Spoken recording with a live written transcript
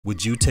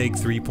Would you take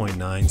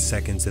 3.9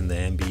 seconds in the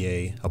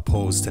NBA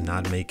opposed to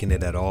not making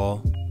it at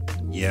all?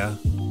 Yeah?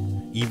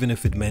 Even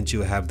if it meant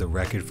you have the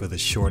record for the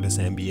shortest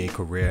NBA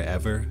career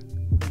ever?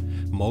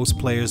 Most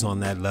players on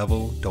that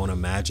level don't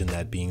imagine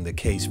that being the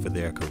case for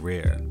their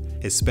career,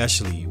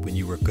 especially when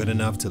you were good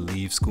enough to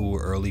leave school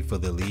early for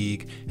the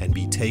league and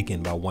be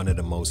taken by one of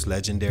the most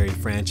legendary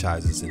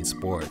franchises in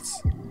sports.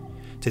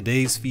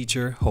 Today's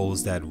feature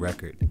holds that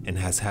record and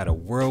has had a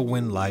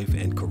whirlwind life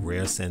and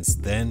career since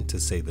then, to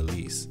say the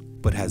least,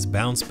 but has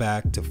bounced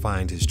back to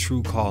find his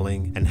true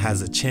calling and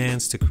has a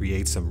chance to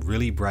create some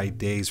really bright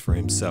days for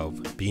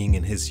himself, being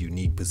in his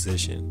unique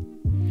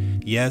position.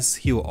 Yes,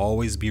 he'll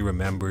always be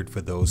remembered for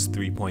those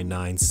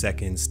 3.9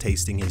 seconds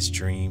tasting his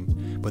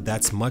dream, but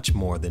that's much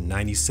more than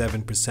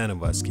 97%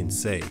 of us can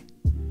say.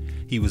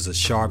 He was a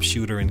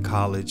sharpshooter in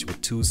college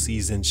with 2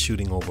 seasons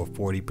shooting over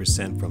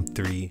 40% from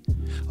 3,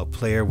 a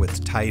player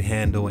with tight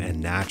handle and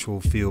natural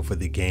feel for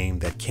the game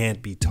that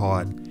can't be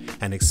taught,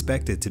 and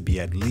expected to be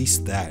at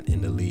least that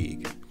in the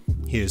league.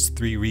 Here's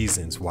 3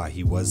 reasons why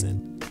he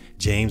wasn't.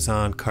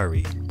 JamesOn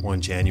Curry, born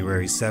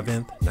January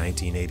 7th,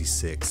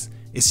 1986.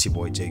 It's your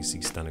boy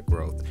JC Stunted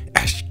Growth.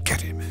 Ash,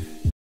 get him.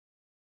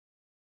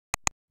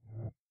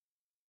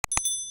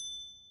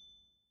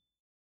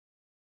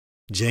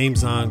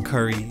 JamesOn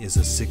Curry is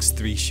a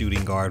 6'3"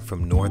 shooting guard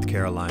from North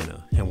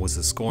Carolina and was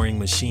a scoring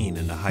machine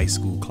in the high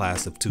school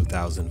class of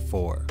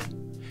 2004.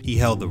 He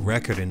held the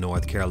record in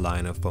North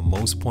Carolina for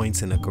most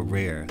points in a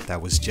career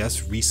that was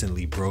just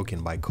recently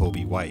broken by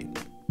Kobe White.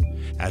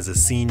 As a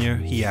senior,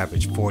 he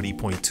averaged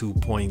 40.2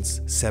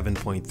 points,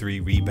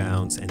 7.3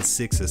 rebounds, and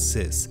 6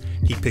 assists.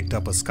 He picked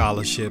up a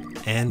scholarship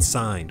and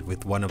signed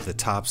with one of the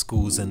top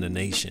schools in the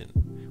nation,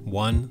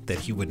 one that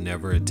he would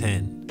never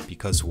attend.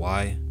 Because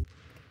why?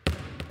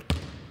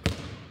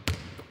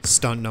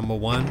 Stunt number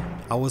 1,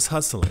 I was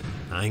hustling,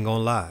 I ain't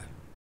gonna lie.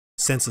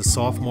 Since a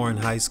sophomore in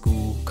high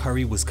school,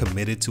 Curry was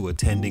committed to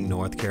attending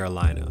North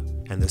Carolina,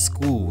 and the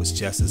school was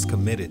just as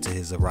committed to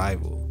his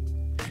arrival.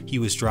 He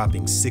was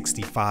dropping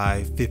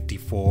 65,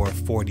 54,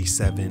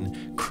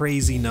 47,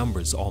 crazy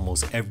numbers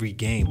almost every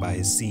game by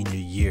his senior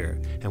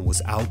year, and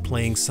was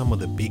outplaying some of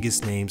the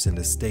biggest names in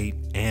the state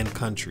and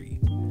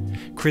country.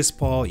 Chris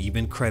Paul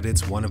even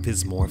credits one of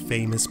his more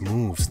famous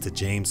moves to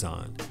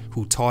JamesOn,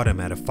 who taught him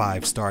at a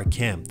 5-star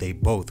camp they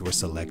both were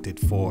selected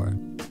for.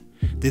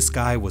 This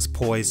guy was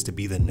poised to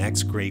be the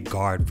next great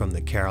guard from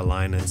the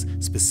Carolinas,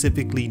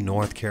 specifically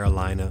North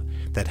Carolina,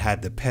 that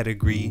had the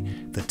pedigree,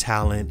 the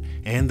talent,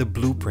 and the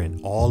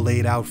blueprint all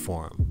laid out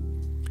for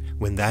him.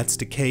 When that's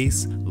the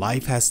case,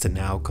 life has to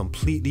now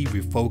completely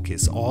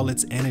refocus all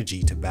its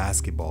energy to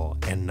basketball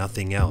and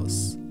nothing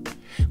else.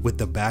 With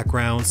the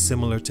background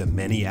similar to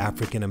many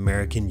African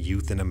American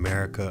youth in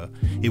America,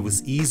 it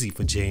was easy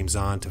for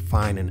JamesOn to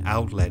find an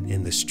outlet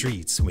in the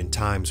streets when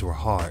times were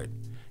hard,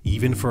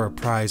 even for a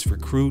prize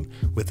recruit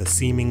with a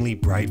seemingly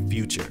bright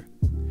future.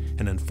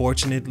 And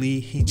unfortunately,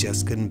 he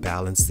just couldn't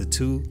balance the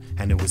two,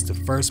 and it was the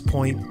first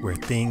point where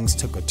things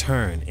took a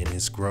turn in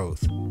his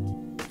growth.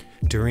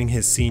 During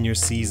his senior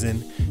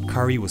season,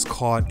 Curry was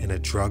caught in a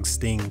drug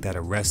sting that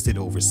arrested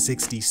over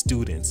 60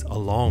 students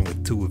along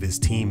with 2 of his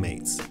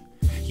teammates.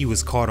 He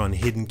was caught on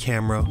hidden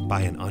camera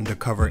by an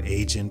undercover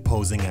agent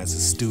posing as a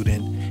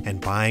student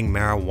and buying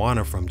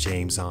marijuana from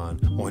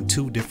JamesOn on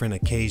 2 different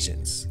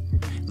occasions.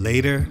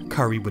 Later,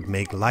 Curry would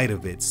make light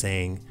of it,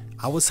 saying,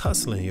 "I was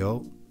hustling,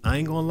 yo, I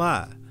ain't gonna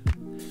lie."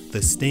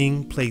 The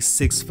sting placed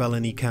 6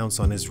 felony counts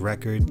on his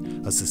record,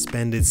 a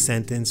suspended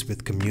sentence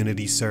with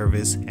community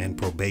service and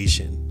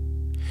probation.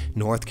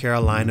 North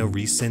Carolina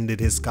rescinded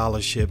his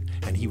scholarship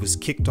and he was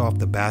kicked off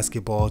the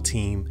basketball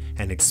team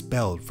and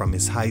expelled from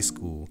his high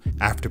school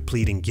after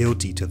pleading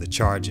guilty to the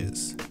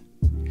charges.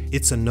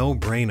 It's a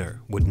no-brainer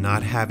what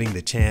not having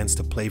the chance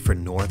to play for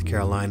North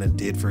Carolina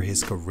did for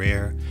his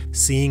career,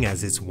 seeing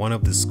as it's one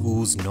of the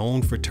schools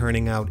known for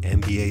turning out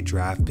NBA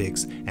draft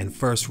picks and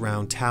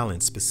first-round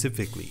talent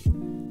specifically.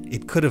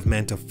 It could have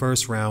meant a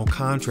first-round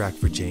contract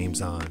for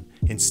JamesOn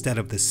instead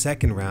of the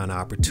second-round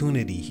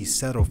opportunity he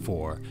settled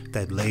for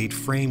that laid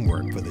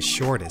framework for the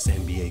shortest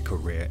NBA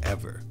career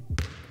ever.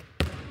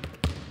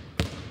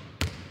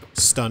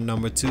 Stunt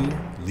number 2,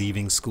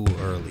 leaving school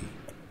early.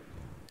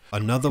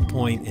 Another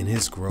point in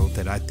his growth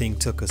that I think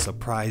took a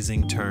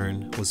surprising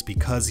turn was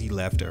because he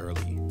left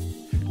early.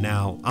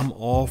 Now, I'm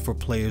all for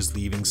players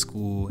leaving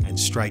school and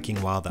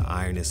striking while the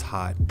iron is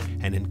hot,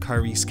 and in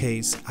Curry's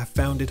case, I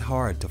found it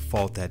hard to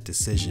fault that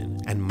decision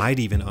and might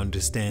even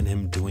understand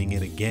him doing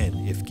it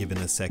again if given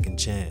a second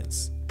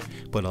chance.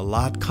 But a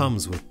lot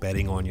comes with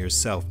betting on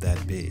yourself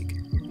that big.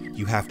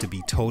 You have to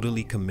be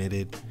totally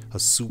committed, a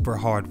super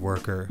hard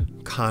worker,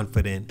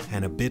 confident,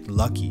 and a bit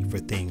lucky for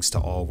things to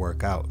all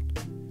work out.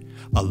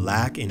 A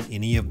lack in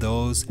any of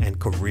those and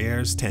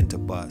careers tend to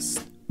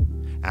bust.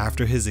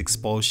 After his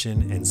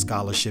expulsion and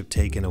scholarship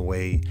taken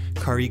away,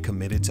 Curry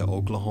committed to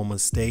Oklahoma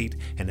State,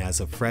 and as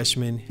a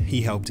freshman,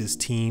 he helped his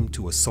team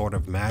to a sort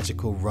of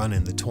magical run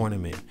in the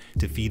tournament,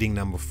 defeating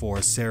number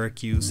 4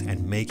 Syracuse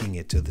and making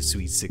it to the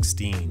Sweet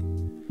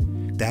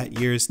 16.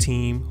 That year's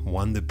team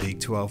won the Big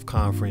 12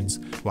 Conference,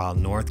 while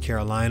North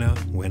Carolina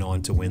went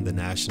on to win the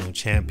national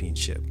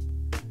championship.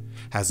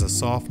 As a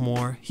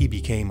sophomore, he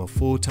became a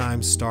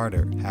full-time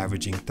starter,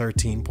 averaging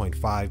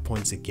 13.5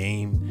 points a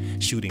game,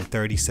 shooting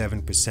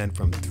 37%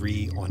 from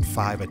 3 on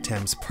 5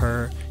 attempts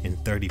per in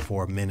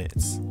 34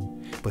 minutes.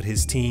 But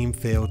his team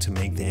failed to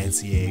make the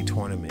NCAA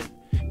tournament,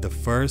 the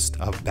first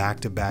of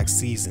back-to-back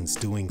seasons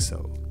doing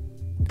so.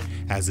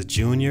 As a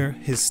junior,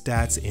 his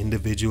stats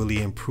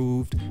individually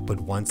improved, but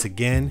once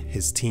again,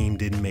 his team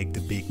didn't make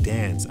the big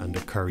dance under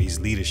Curry's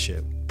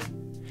leadership.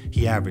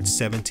 He averaged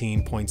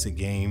 17 points a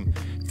game,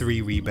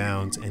 3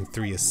 rebounds, and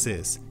 3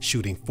 assists,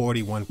 shooting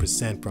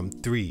 41% from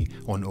 3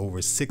 on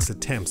over 6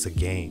 attempts a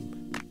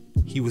game.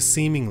 He was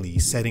seemingly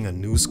setting a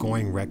new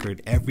scoring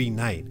record every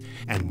night,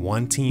 and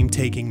one team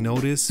taking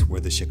notice were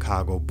the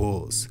Chicago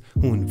Bulls,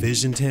 who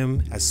envisioned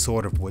him as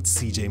sort of what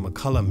CJ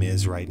McCollum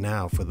is right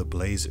now for the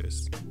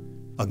Blazers.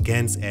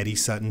 Against Eddie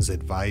Sutton's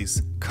advice,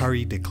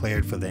 Curry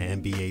declared for the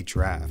NBA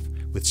draft,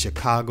 with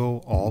Chicago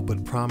all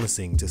but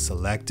promising to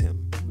select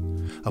him.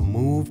 A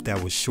move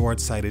that was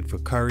short-sighted for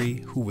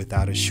Curry, who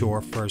without a sure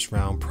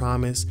first-round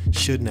promise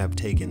shouldn't have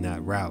taken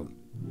that route.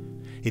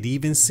 It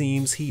even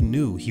seems he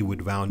knew he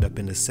would round up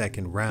in the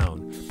second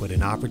round, but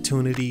an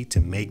opportunity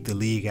to make the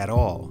league at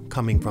all,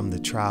 coming from the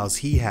trials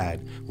he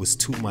had, was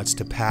too much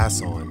to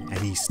pass on, and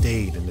he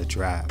stayed in the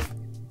draft.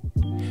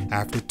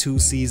 After 2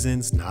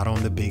 seasons not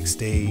on the big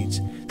stage,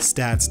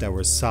 stats that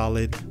were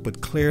solid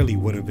but clearly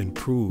would have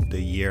improved a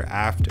year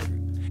after,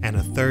 and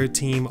a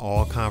third-team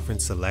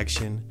all-conference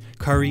selection,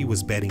 Curry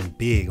was betting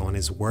big on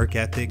his work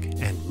ethic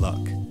and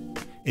luck.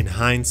 In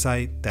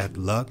hindsight, that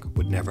luck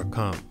would never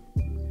come.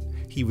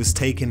 He was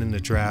taken in the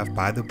draft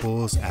by the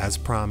Bulls as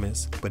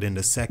promised, but in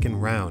the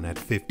second round at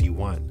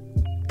 51.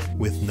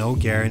 With no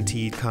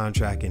guaranteed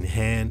contract in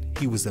hand,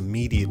 he was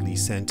immediately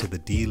sent to the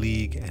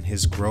D-League and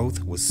his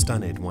growth was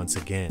stunted once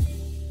again.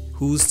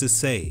 Who's to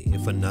say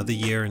if another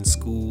year in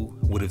school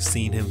would have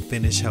seen him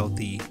finish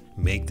healthy,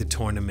 make the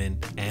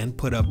tournament, and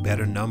put up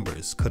better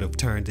numbers could have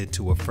turned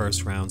into a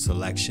first-round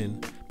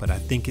selection, but I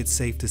think it's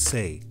safe to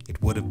say it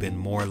would have been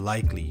more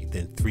likely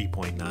than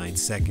 3.9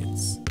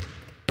 seconds.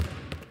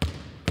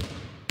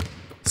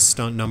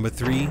 Stunt number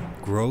 3,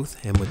 growth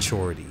and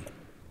maturity.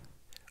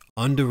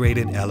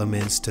 Underrated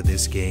elements to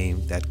this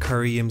game that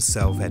Curry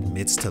himself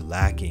admits to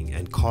lacking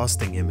and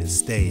costing him his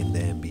stay in the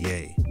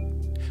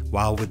NBA.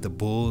 While with the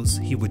Bulls,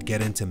 he would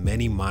get into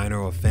many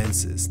minor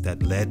offenses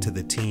that led to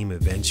the team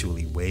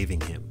eventually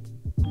waiving him.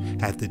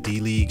 At the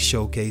D-League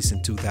Showcase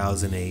in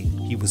 2008,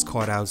 he was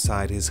caught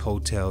outside his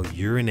hotel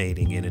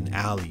urinating in an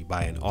alley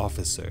by an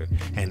officer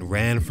and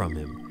ran from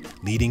him,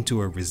 leading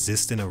to a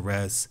resistant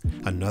arrest,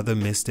 another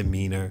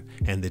misdemeanor,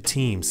 and the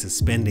team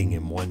suspending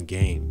him 1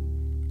 game.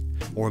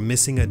 Or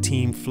missing a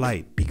team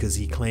flight because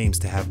he claims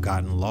to have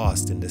gotten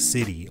lost in the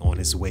city on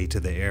his way to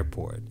the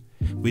airport,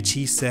 which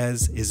he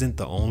says isn't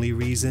the only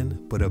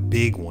reason, but a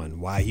big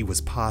one why he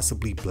was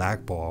possibly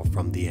blackballed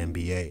from the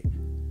NBA.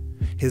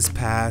 His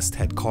past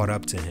had caught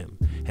up to him,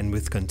 and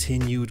with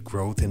continued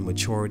growth and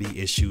maturity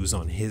issues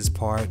on his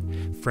part,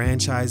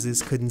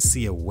 franchises couldn't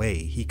see a way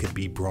he could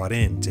be brought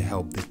in to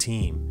help the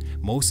team,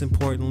 most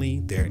importantly,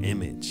 their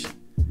image.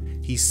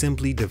 He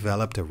simply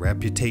developed a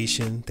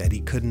reputation that he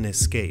couldn't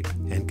escape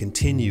and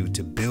continued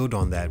to build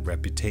on that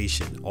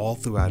reputation all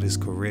throughout his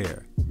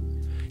career.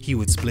 He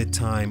would split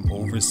time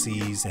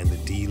overseas and the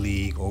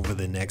D-League over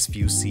the next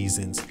few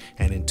seasons,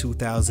 and in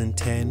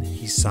 2010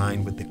 he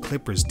signed with the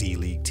Clippers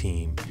D-League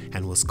team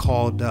and was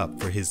called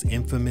up for his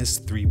infamous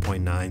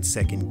 3.9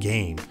 second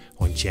game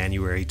on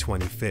January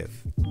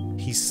 25th.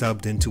 He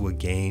subbed into a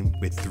game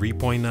with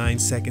 3.9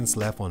 seconds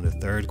left on the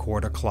third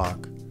quarter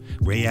clock.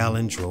 Ray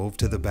Allen drove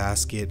to the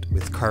basket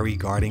with Curry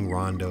guarding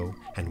Rondo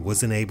and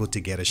wasn't able to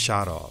get a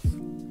shot off.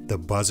 The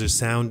buzzer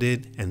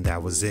sounded and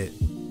that was it.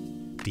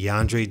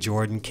 DeAndre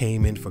Jordan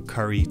came in for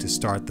Curry to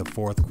start the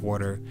fourth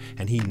quarter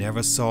and he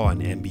never saw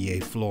an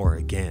NBA floor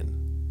again.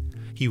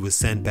 He was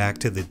sent back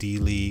to the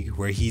D-League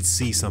where he'd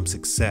see some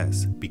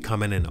success,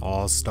 becoming an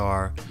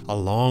all-star,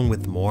 along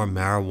with more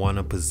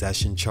marijuana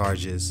possession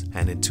charges,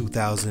 and in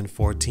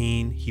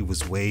 2014 he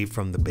was waived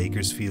from the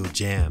Bakersfield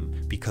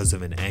Jam because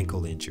of an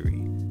ankle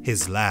injury,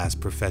 his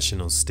last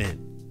professional stint.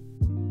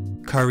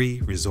 Curry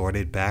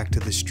resorted back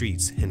to the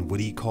streets in what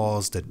he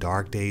calls the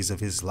dark days of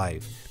his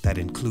life that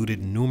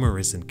included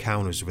numerous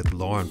encounters with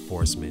law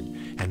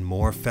enforcement and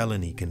more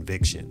felony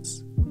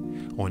convictions.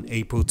 On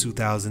April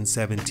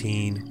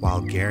 2017,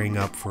 while gearing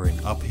up for an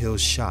uphill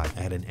shot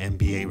at an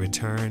NBA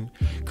return,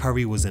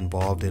 Curry was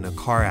involved in a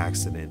car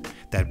accident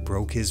that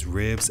broke his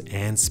ribs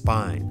and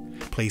spine,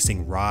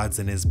 placing rods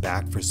in his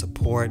back for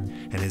support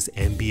and his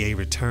NBA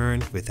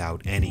return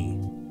without any.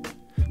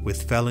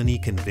 With felony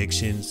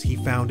convictions, he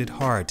found it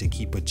hard to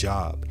keep a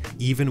job,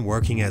 even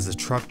working as a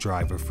truck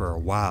driver for a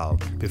while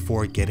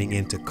before getting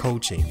into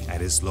coaching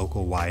at his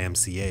local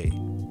YMCA.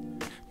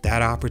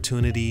 That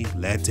opportunity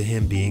led to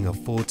him being a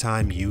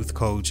full-time youth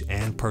coach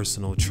and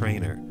personal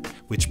trainer,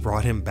 which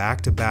brought him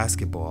back to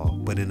basketball,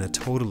 but in a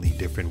totally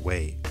different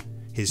way.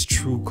 His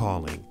true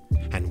calling,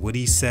 and what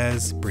he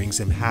says brings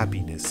him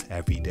happiness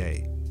every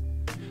day.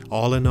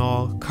 All in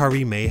all,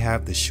 Curry may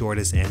have the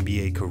shortest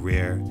NBA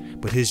career,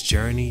 but his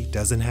journey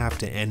doesn't have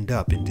to end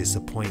up in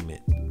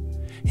disappointment.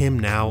 Him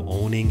now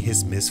owning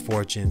his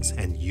misfortunes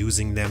and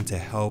using them to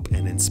help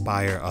and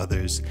inspire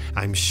others,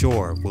 I'm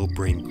sure will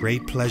bring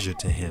great pleasure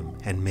to him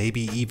and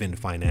maybe even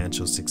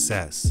financial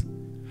success.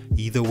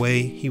 Either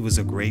way, he was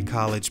a great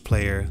college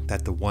player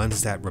that the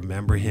ones that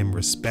remember him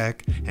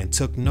respect and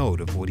took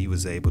note of what he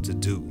was able to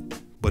do.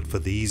 But for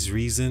these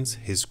reasons,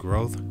 his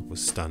growth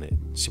was stunted.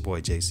 It's your boy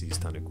JC,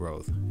 Stunted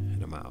Growth.